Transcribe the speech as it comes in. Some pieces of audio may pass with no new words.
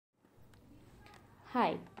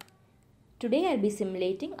Hi, today I'll be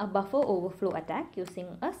simulating a buffer overflow attack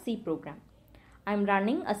using a C program. I'm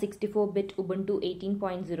running a 64-bit Ubuntu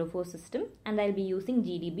 18.04 system and I'll be using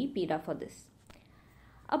gdb-peda for this.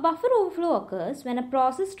 A buffer overflow occurs when a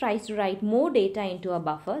process tries to write more data into a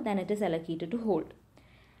buffer than it is allocated to hold.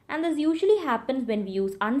 And this usually happens when we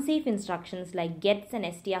use unsafe instructions like gets and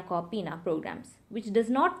strcopy in our programs, which does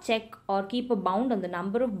not check or keep a bound on the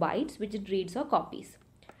number of bytes which it reads or copies.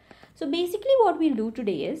 So basically what we'll do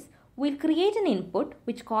today is we'll create an input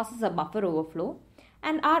which causes a buffer overflow,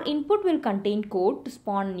 and our input will contain code to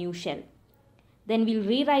spawn a new shell. Then we'll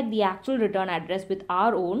rewrite the actual return address with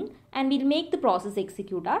our own and we'll make the process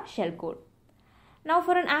execute our shell code. Now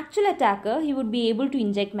for an actual attacker, he would be able to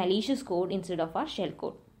inject malicious code instead of our shell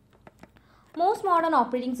code. Most modern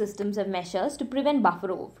operating systems have measures to prevent buffer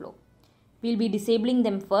overflow. We'll be disabling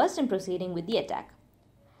them first and proceeding with the attack.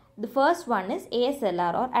 The first one is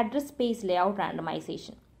ASLR or address space layout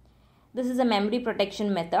randomization. This is a memory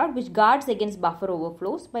protection method which guards against buffer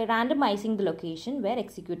overflows by randomizing the location where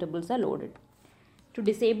executables are loaded. To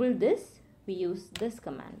disable this, we use this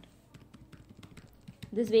command.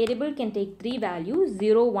 This variable can take three values,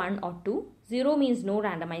 0, 1 or 2. 0 means no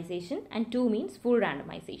randomization and 2 means full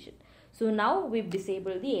randomization. So now we've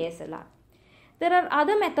disabled the ASLR. There are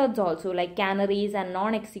other methods also like canaries and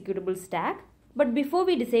non-executable stack. But before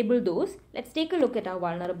we disable those, let's take a look at our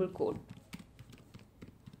vulnerable code.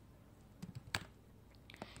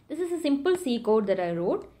 This is a simple C code that I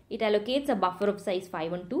wrote. It allocates a buffer of size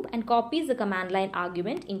 512 and copies the command line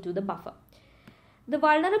argument into the buffer. The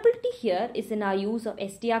vulnerability here is in our use of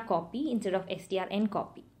strcopy instead of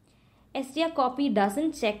strncopy. Strcopy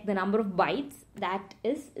doesn't check the number of bytes that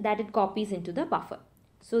it copies into the buffer.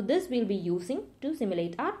 So this we'll be using to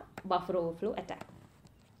simulate our buffer overflow attack.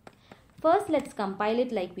 First, let's compile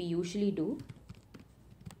it like we usually do.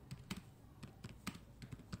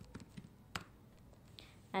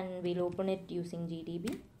 And we'll open it using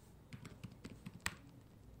GDB.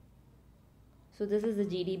 So this is the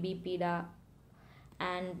gdb-peda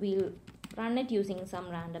and we'll run it using some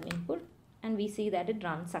random input and we see that it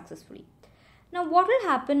runs successfully. Now what will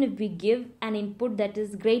happen if we give an input that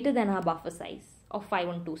is greater than our buffer size of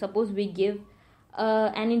 512? Suppose we give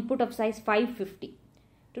an input of size 550.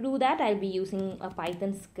 To do that, I'll be using a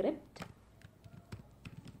Python script.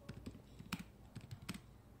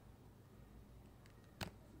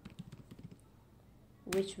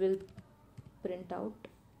 Which will print out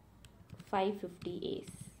 550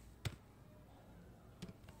 A's.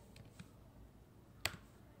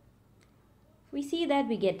 We see that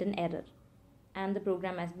we get an error and the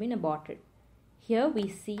program has been aborted. Here we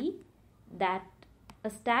see that a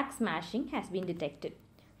stack smashing has been detected.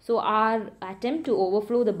 So our attempt to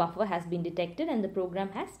overflow the buffer has been detected and the program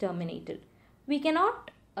has terminated. We cannot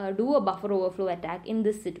do a buffer overflow attack in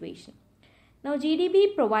this situation. Now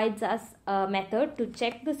GDB provides us a method to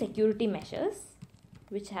check the security measures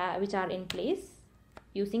which are in place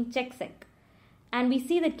using checksec. And we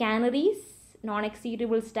see that canaries,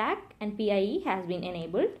 non-executable stack and PIE has been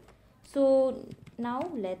enabled. So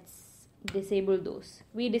now let's disable those.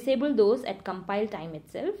 We disable those at compile time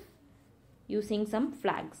itself using some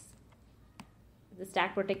flags. The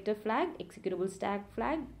stack protector flag, executable stack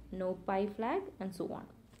flag, no py flag and so on.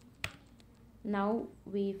 Now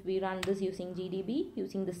we run this using GDB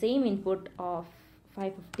using the same input of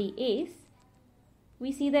 550 A's.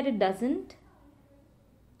 We see that it doesn't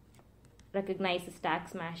recognize the stack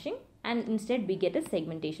smashing and instead we get a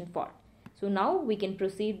segmentation fault. So now we can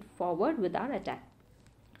proceed forward with our attack.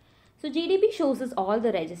 So GDB shows us all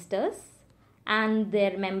the registers and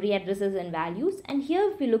their memory addresses and values, and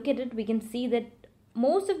here if we look at it we can see that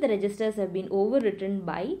most of the registers have been overwritten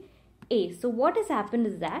by A. So what has happened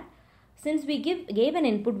is that since we gave an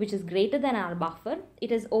input which is greater than our buffer,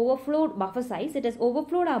 it has overflowed buffer size, it has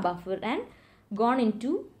overflowed our buffer and gone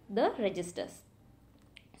into the registers.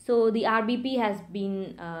 So the RBP has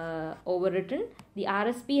been overwritten, the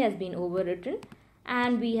RSP has been overwritten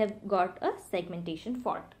and we have got a segmentation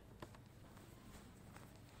fault.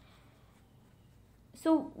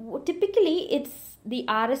 So typically it's the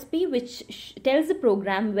RSP which tells the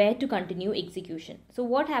program where to continue execution. So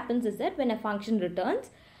what happens is that when a function returns,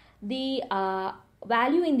 the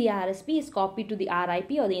value in the RSP is copied to the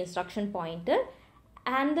RIP or the instruction pointer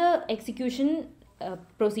and the execution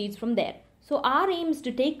proceeds from there. So our aim is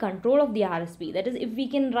to take control of the RSP. That is, if we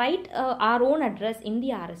can write our own address in the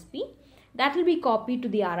RSP, that will be copied to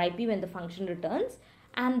the RIP when the function returns,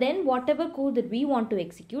 and then whatever code that we want to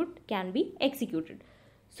execute can be executed.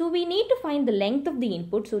 So we need to find the length of the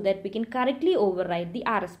input so that we can correctly override the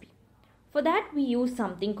RSP. For that we use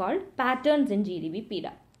something called patterns in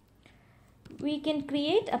gdb-peda. we can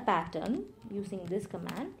create a pattern using this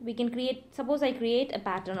command. We can create, suppose I create a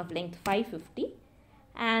pattern of length 550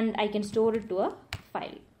 and I can store it to a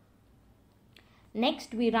file.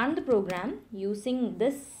 Next, we run the program using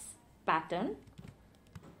this pattern.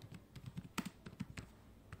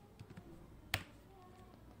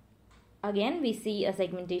 Again, we see a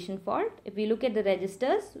segmentation fault. If we look at the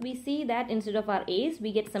registers, we see that instead of our A's,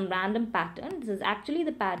 we get some random pattern. This is actually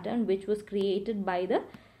the pattern which was created by the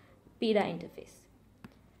PEDA interface.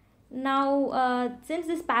 Now, since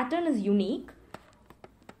this pattern is unique,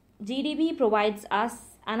 GDB provides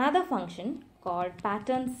us another function called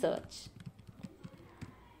pattern search,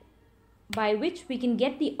 by which we can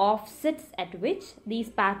get the offsets at which these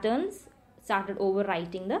patterns started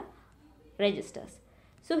overwriting the registers.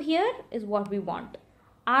 So here is what we want.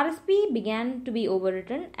 RSP began to be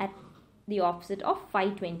overwritten at the offset of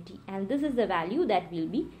 520, and this is the value that we'll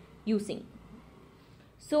be using.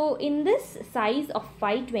 So in this size of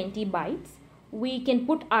 520 bytes, we can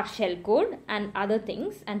put our shellcode and other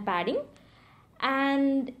things and padding,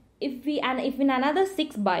 and if in another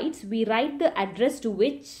 6 bytes we write the address to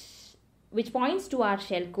which points to our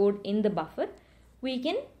shellcode in the buffer, we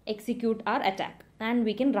can execute our attack and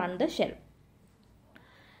we can run the shell.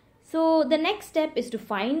 So the next step is to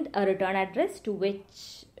find a return address to with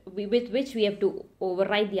which we have to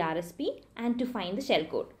override the RSP and to find the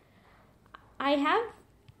shellcode. I have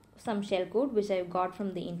some shellcode which I've got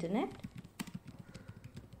from the internet.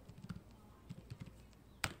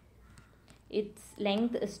 Its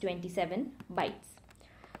length is 27 bytes.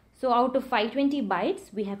 So out of 520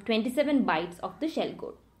 bytes, we have 27 bytes of the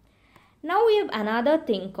shellcode. Now we have another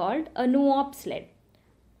thing called a no-op sled.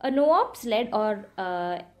 A no-op sled or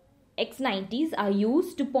X90s are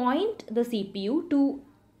used to point the CPU to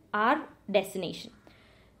our destination.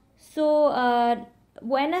 So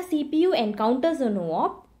when a CPU encounters a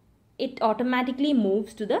no-op, it automatically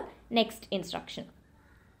moves to the next instruction.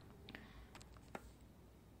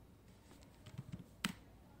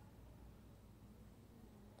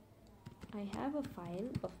 I have a file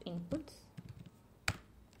of inputs.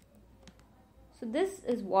 So this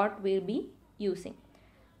is what we'll be using.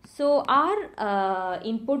 So our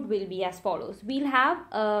input will be as follows. We'll have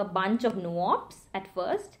a bunch of no-ops at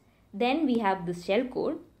first. Then we have the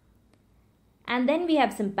shellcode. And then we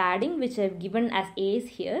have some padding which I've given as A's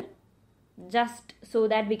here, just so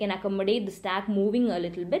that we can accommodate the stack moving a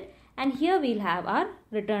little bit. And here we'll have our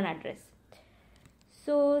return address.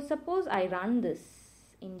 So suppose I run this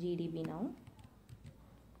in GDB now.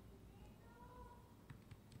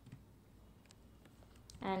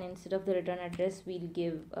 And instead of the return address, we'll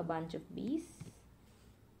give a bunch of B's.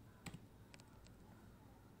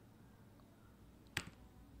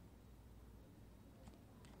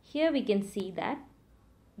 Here we can see that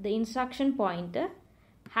the instruction pointer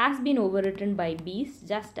has been overwritten by B's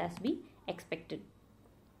just as we expected.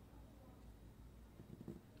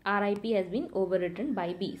 RIP has been overwritten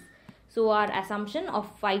by B's. So our assumption of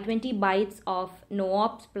 520 bytes of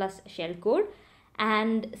no-ops plus shellcode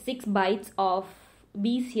and 6 bytes of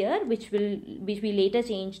B's here, which we later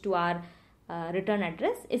change to our return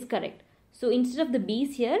address, is correct. So instead of the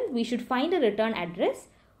B's here, we should find a return address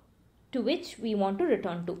to which we want to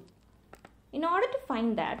return to. In order to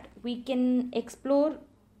find that, we can explore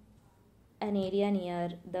an area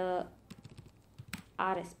near the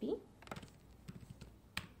RSP.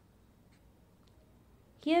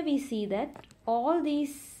 Here we see that all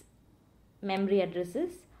these memory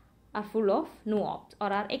addresses are full of no-ops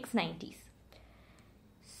or our X90s.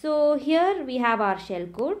 So here we have our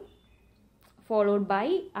shellcode followed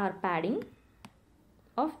by our padding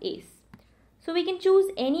of A's. So we can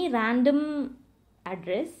choose any random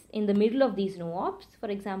address in the middle of these no-ops. For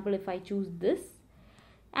example, if I choose this,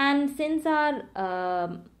 and since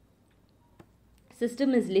our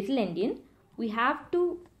system is little endian, we have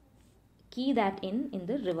to key that in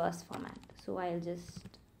the reverse format. So I'll just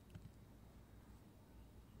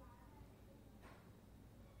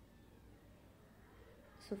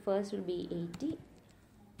so first will be 80,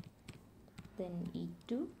 then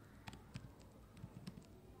E2,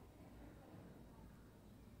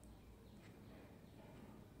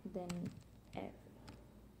 then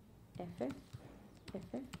FF,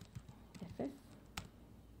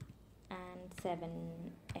 and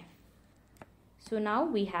 7F. So now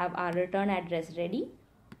we have our return address ready.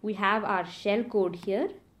 We have our shellcode here.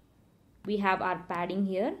 We have our padding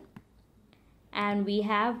here. And we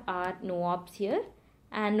have our no-ops here.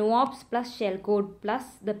 And no-ops plus shellcode plus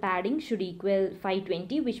the padding should equal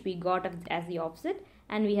 520, which we got as the offset.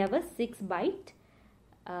 And we have a 6-byte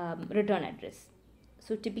return address.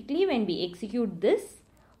 So typically when we execute this,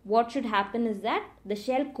 what should happen is that the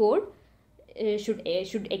shellcode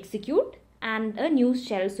should execute, and a new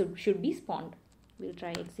shell should be spawned. We'll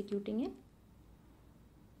try executing it.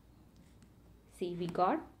 See, we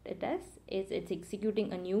got it as it's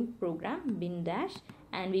executing a new program bin dash,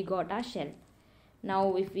 and we got our shell.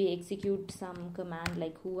 Now if we execute some command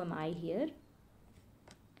like who am I here,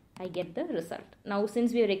 I get the result. Now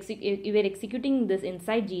since we are executing this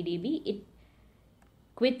inside GDB, it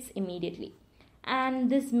quits immediately. And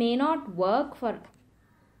this may not work for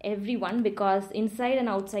everyone, because inside and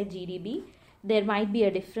outside GDB there might be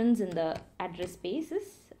a difference in the address spaces,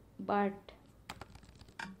 but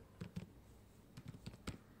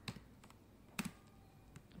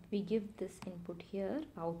we give this input here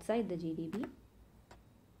outside the GDB,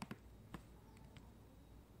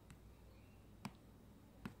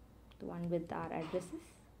 the one with our addresses,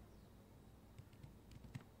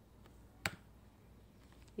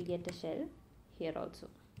 we get a shell here also.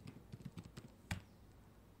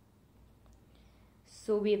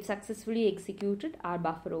 So we have successfully executed our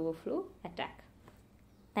buffer overflow attack.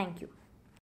 Thank you.